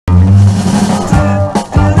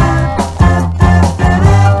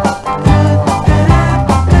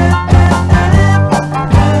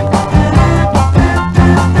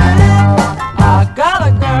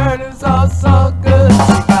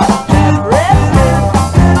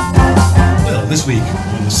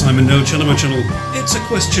the NoChaNoMa channel. It's a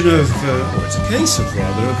question of, or it's a case of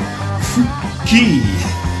rather, of Fukki.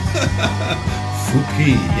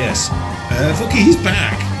 Fukki, yes. Fukki, he's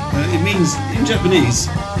back. It means, in Japanese,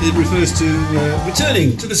 it refers to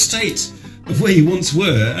returning to the state of where you once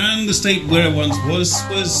were, and the state where I once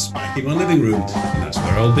was back in my living room, and that's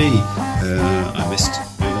where I'll be. I missed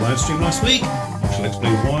doing the live stream last week. I shall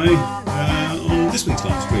explain why on this week's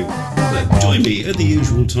live stream. But join me at the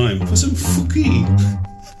usual time for some Fukki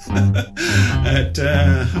at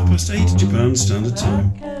 8:30 Japan Standard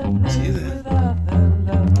Time. See you there.